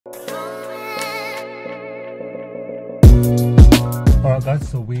Alright guys,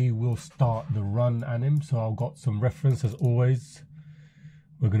 so we will start the run anim. So I've got some reference as always.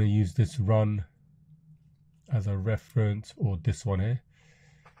 We're going to use this run as a reference, or this one here.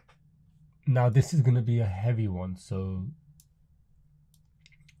 Now this is going to be a heavy one, so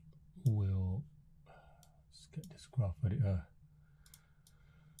we'll let's get this graph editor.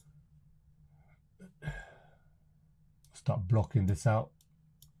 Start blocking this out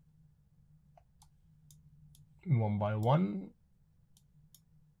one by one.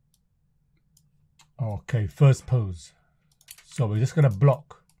 Okay, first pose. So we're just gonna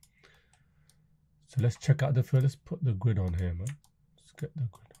block. So let's check out the first. Let's put the grid on here, man. Let's get the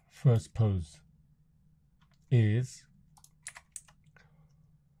grid. First pose is,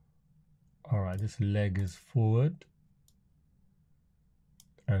 all right, this leg is forward,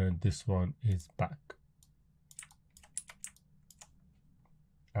 and then this one is back.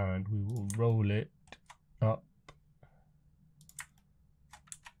 And we will roll it up.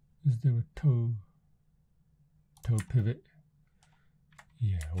 Is there a toe pivot?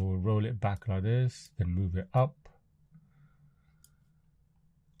 Yeah, we'll roll it back like this, then move it up.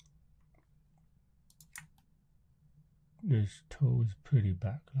 This toe is pretty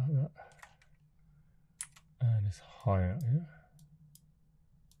back like that. And it's higher, yeah.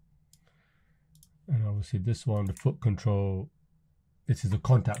 And obviously this one, the foot control, this is the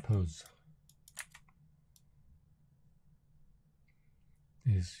contact pose.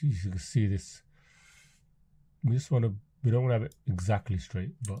 You can see this. We don't want to have it exactly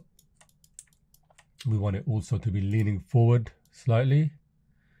straight, but we want it also to be leaning forward slightly.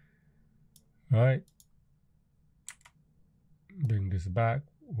 All right. Bring this back.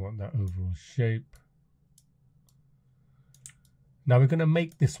 We want that overall shape. Now we're going to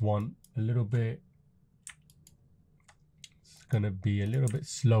make this one a little bit, it's going to be a little bit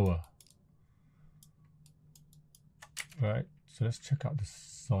slower. All right. So let's check out the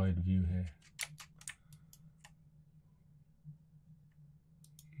side view here.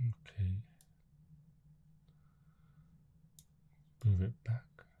 Okay. Move it back.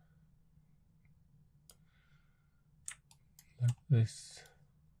 Like this.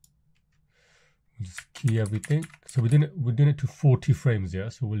 We'll just key everything. So we're doing it to 40 frames, yeah?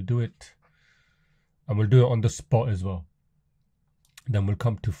 So we'll do it, and we'll do it on the spot as well. Then we'll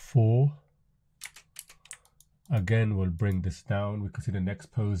come to 4. Again, we'll bring this down. We can see the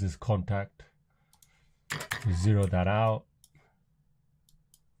next pose is contact. We zero that out.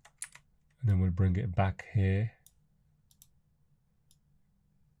 And then we'll bring it back here.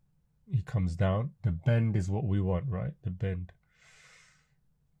 He comes down. The bend is what we want, right? The bend.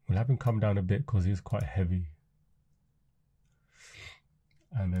 We'll have him come down a bit because he's quite heavy.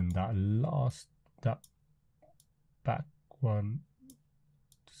 And then that back one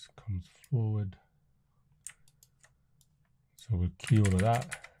just comes forward. So we'll key all of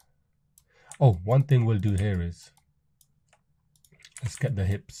that. Oh, one thing we'll do here is, let's get the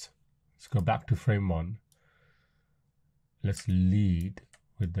hips. Let's go back to frame 1. Let's lead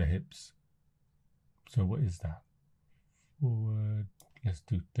with the hips. So what is that? Forward, let's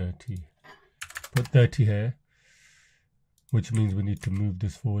do 30. Put 30 here, which means we need to move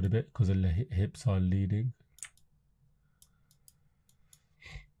this forward a bit because the hips are leading.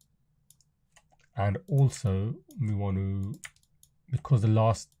 And also we want to, because the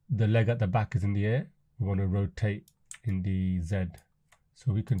leg at the back is in the air, we want to rotate in the Z.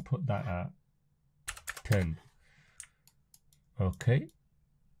 So we can put that at 10. Okay.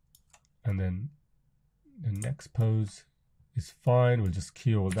 And then the next pose is fine. We'll just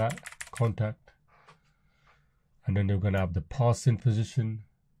key all that, contact. And then they're going to have the pass in position.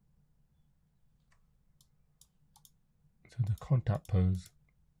 So the contact pose,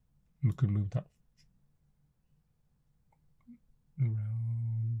 we could move that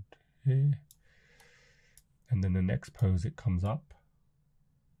around here, and then the next pose it comes up.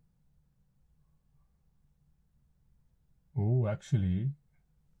 Oh, actually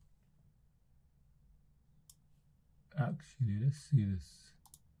let's see this.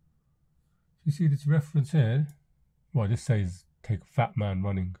 You see this reference here? Well, this says take fat man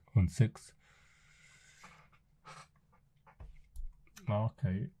running on 6.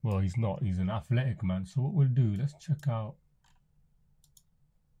 Okay, well he's not, he's an athletic man. So what we'll do, let's check out,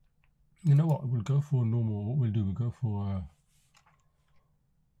 you know what, we'll go for normal. What we'll do, we'll go for a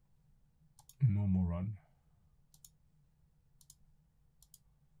normal run.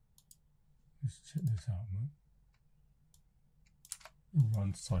 Let's check this out, man.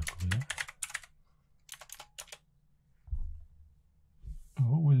 Run cycle, yeah. And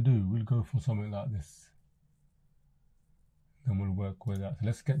what we'll do, we'll go for something like this. Then we'll work with that. So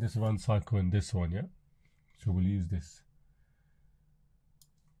let's get this run cycle in this one, yeah. So we'll use this.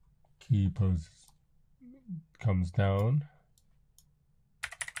 key pose comes down.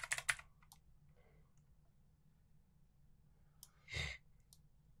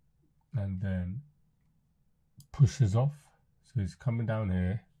 And then pushes off. So he's coming down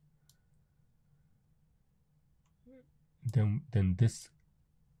here. Then this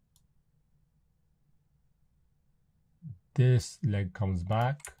leg comes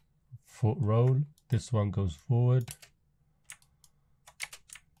back, foot roll. This one goes forward.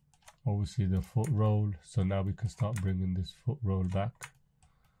 Obviously the foot roll. So now we can start bringing this foot roll back.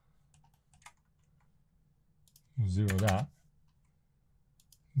 Zero that.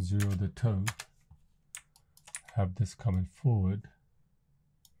 Zero the toe. Have this coming forward.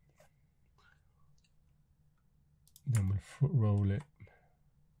 Then we'll foot roll it.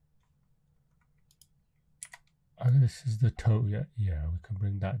 And this is the toe. Yeah, we can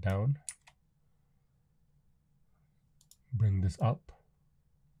bring that down. Bring this up.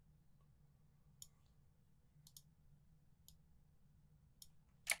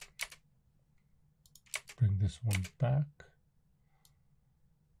 Bring this one back.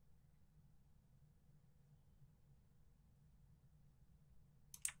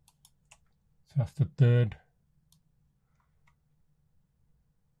 So that's the third.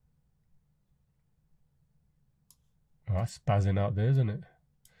 Oh, that's spazzing out there, isn't it?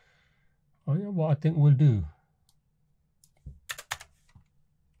 Oh yeah, what I think we'll do.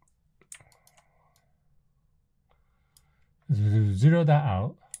 Is zero that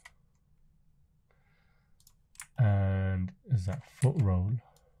out. And is that foot roll?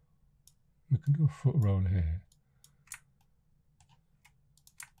 We can do a foot roll here.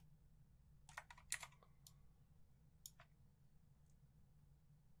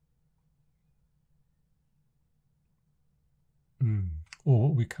 Or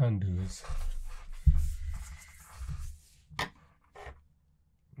what we can do is,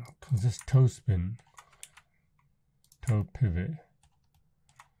 because this toe spin, toe pivot.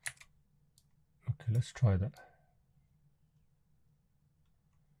 Okay, let's try that.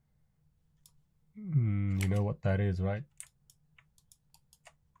 You know what that is, right?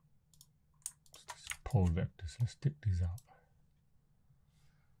 It's pole vectors. Let's stick these out.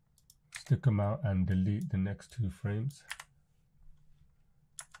 Stick them out and delete the next 2 frames.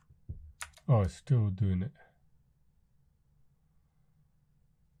 Oh, it's still doing it.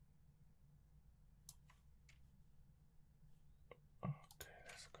 Okay,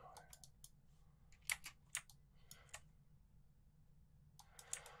 let's go.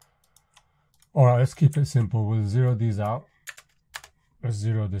 All right, let's keep it simple. We'll zero these out. Let's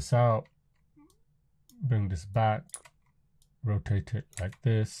zero this out. Bring this back. Rotate it like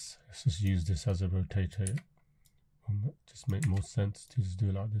this. Let's just use this as a rotator. Just make more sense to just do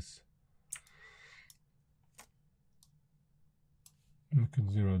it like this. We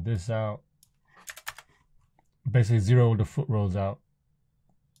can zero this out. Basically zero all the foot rolls out.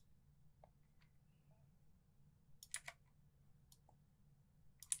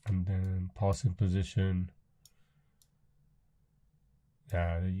 And then passing position.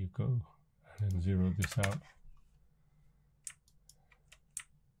 Yeah, there you go. And then zero this out.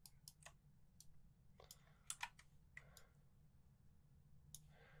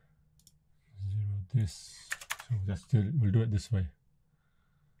 Zero this. So that's still, we'll do it this way.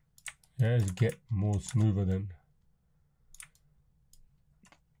 Yeah, just get more smoother then.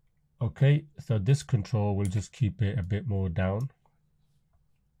 Okay, so this control will just keep it a bit more down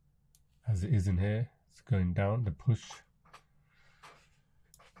as it is in here. It's going down, the push.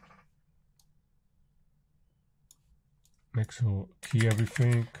 Make sure key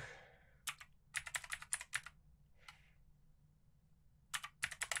everything.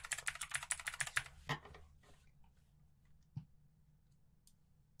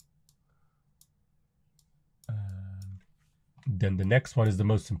 Then the next one is the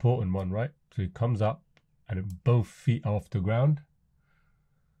most important one, right? So it comes up and both feet are off the ground.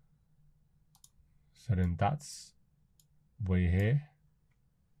 So then that's way here.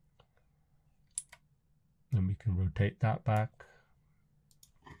 Then we can rotate that back.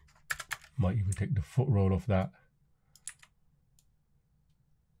 Might even take the foot roll off that.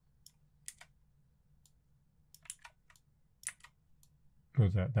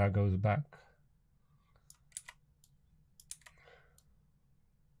 Goes that goes back.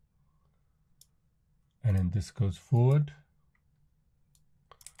 And then this goes forward.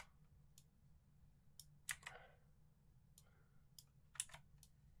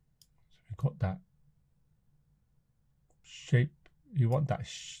 So we got that shape. You want that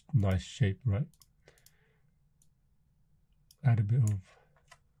nice shape, right? Add a bit of,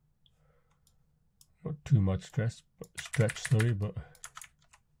 not too much stretch, sorry, but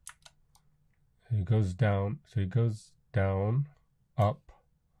So it goes down. So it goes down, up,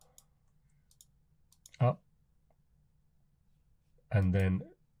 up, and then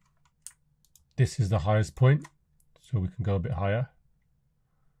this is the highest point, so we can go a bit higher.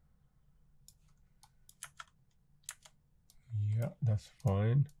 Yeah, that's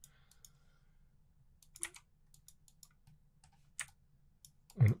fine.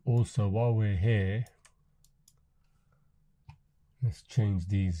 And also, while we're here, let's change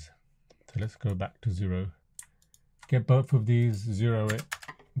these. So let's go back to 0. Get both of these, 0 it,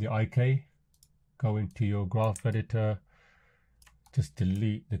 the IK. Go into your graph editor. Just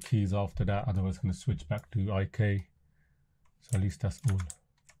delete the keys after that, otherwise it's going to switch back to IK. So at least that's all.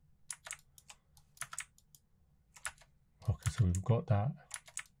 Okay, so we've got that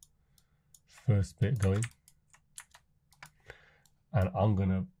first bit going. And I'm going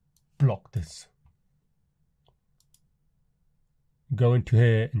to block this. Go into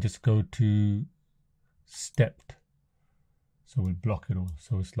here and just go to stepped. So we'll block it all.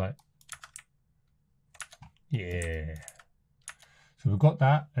 So it's like, yeah. So we've got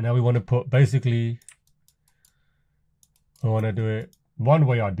that, and now we want to put, basically, I want to do it one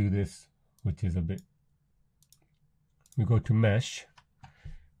way. I do this, which is a bit, we go to mesh,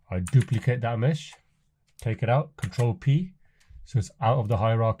 I duplicate that mesh, take it out, Control P, so it's out of the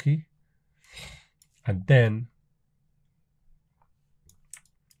hierarchy, and then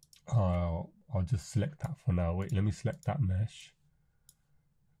I'll just select that for now. Wait, let me select that mesh,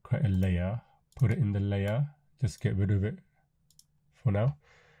 create a layer, put it in the layer, just get rid of it for now.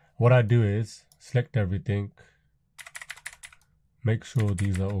 What I do is select everything, make sure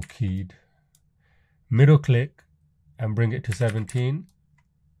these are all keyed, middle click and bring it to 17.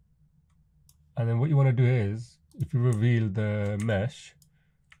 And then what you want to do is, if you reveal the mesh,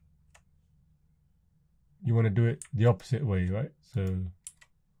 you want to do it the opposite way, right? So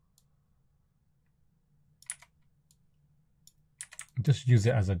just use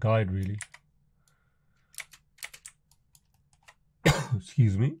it as a guide, really.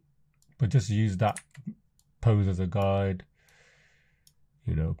 Excuse me, but just use that pose as a guide,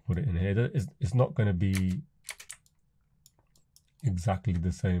 you know, put it in here. It's not going to be exactly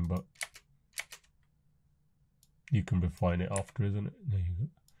the same, but you can refine it after, isn't it? There you go.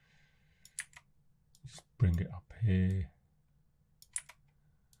 Just bring it up here.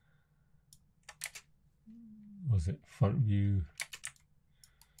 Was it front view?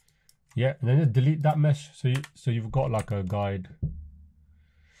 Yeah, and then just delete that mesh, so you've got like a guide.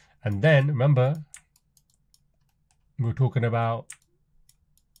 And then remember, we were talking about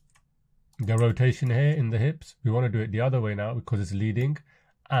the rotation here in the hips. We want to do it the other way now because it's leading,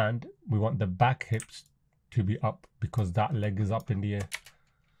 and we want the back hips to be up because that leg is up in the air.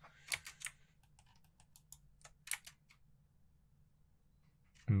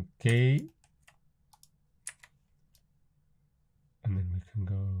 Okay. And then we can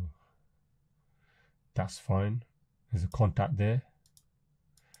go, that's fine. There's a contact there.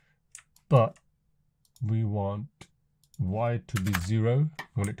 But we want Y to be 0,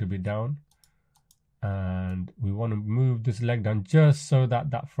 we want it to be down, and we want to move this leg down just so that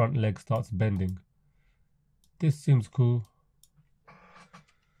that front leg starts bending. This seems cool.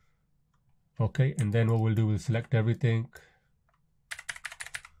 Okay, and then what we'll do is select everything,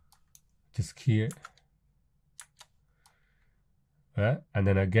 just key it, and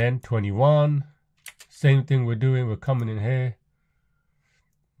then again 21, same thing we're doing. We're coming in here,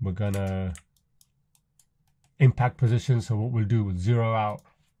 we're gonna impact position. So what we'll do is 0 out,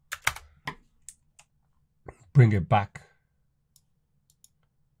 bring it back,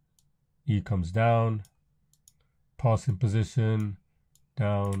 E comes down, passing position,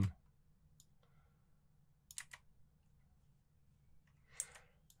 down,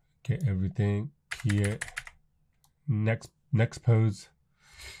 get everything, key it, next pose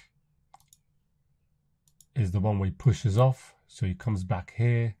is the one where he pushes off, so he comes back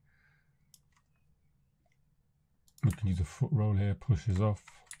here. We can use a foot roll here, pushes off.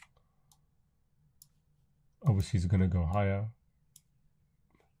 Obviously he's going to go higher.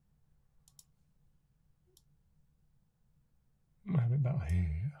 Have it about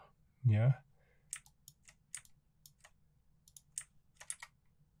here, yeah.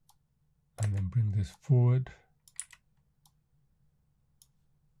 And then bring this forward.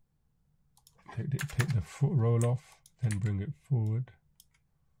 Take the foot roll off, then bring it forward.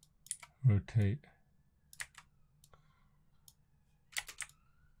 Rotate.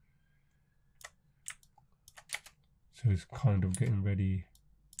 So it's kind of getting ready.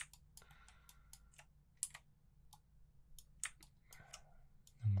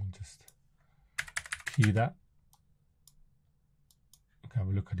 And we'll just key that. Okay,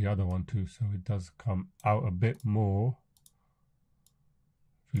 a look at the other one too. So it does come out a bit more.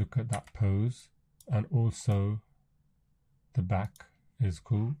 If you look at that pose, and also the back is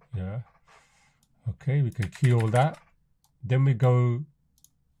cool. Yeah. Okay, we can key all that. Then we go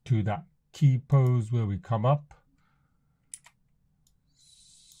to that key pose where we come up.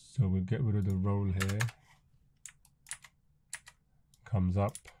 So we'll get rid of the roll here. Comes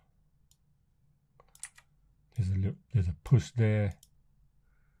up. There's a push there.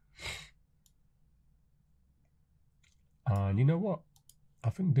 And you know what? I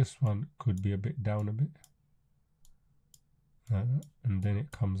think this one could be a bit down a bit. Like that. And then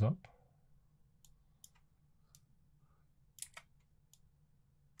it comes up.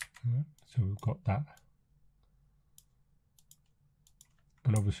 Yeah, so we've got that.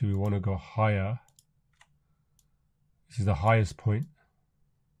 And obviously we want to go higher. This is the highest point.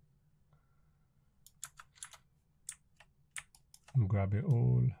 And grab it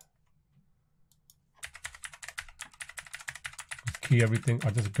all. Just key everything.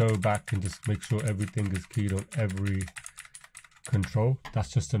 I just go back and just make sure everything is keyed on every control. That's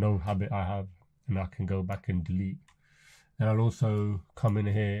just an old habit I have, and I can go back and delete. And I'll also come in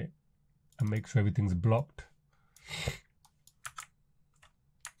here and make sure everything's blocked.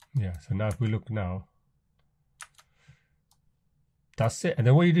 Yeah, so now if we look now, that's it. And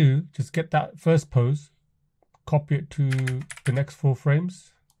then what you do, just get that first pose, copy it to the next 4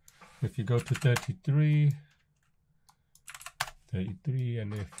 frames. If you go to 33,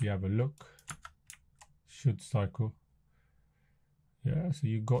 and if you have a look, should cycle. Yeah, so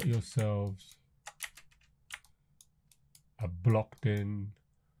you got yourselves a blocked in,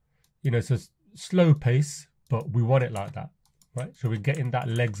 you know, it's a slow pace, but we want it like that, right? So we're getting that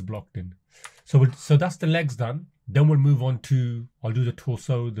legs blocked in. So that's the legs done. Then we'll move on to, I'll do the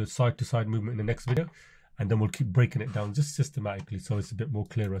torso, the side to side movement in the next video, and then we'll keep breaking it down just systematically so it's a bit more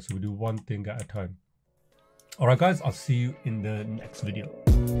clearer. So we do one thing at a time. All right, guys, I'll see you in the next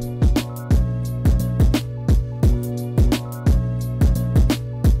video.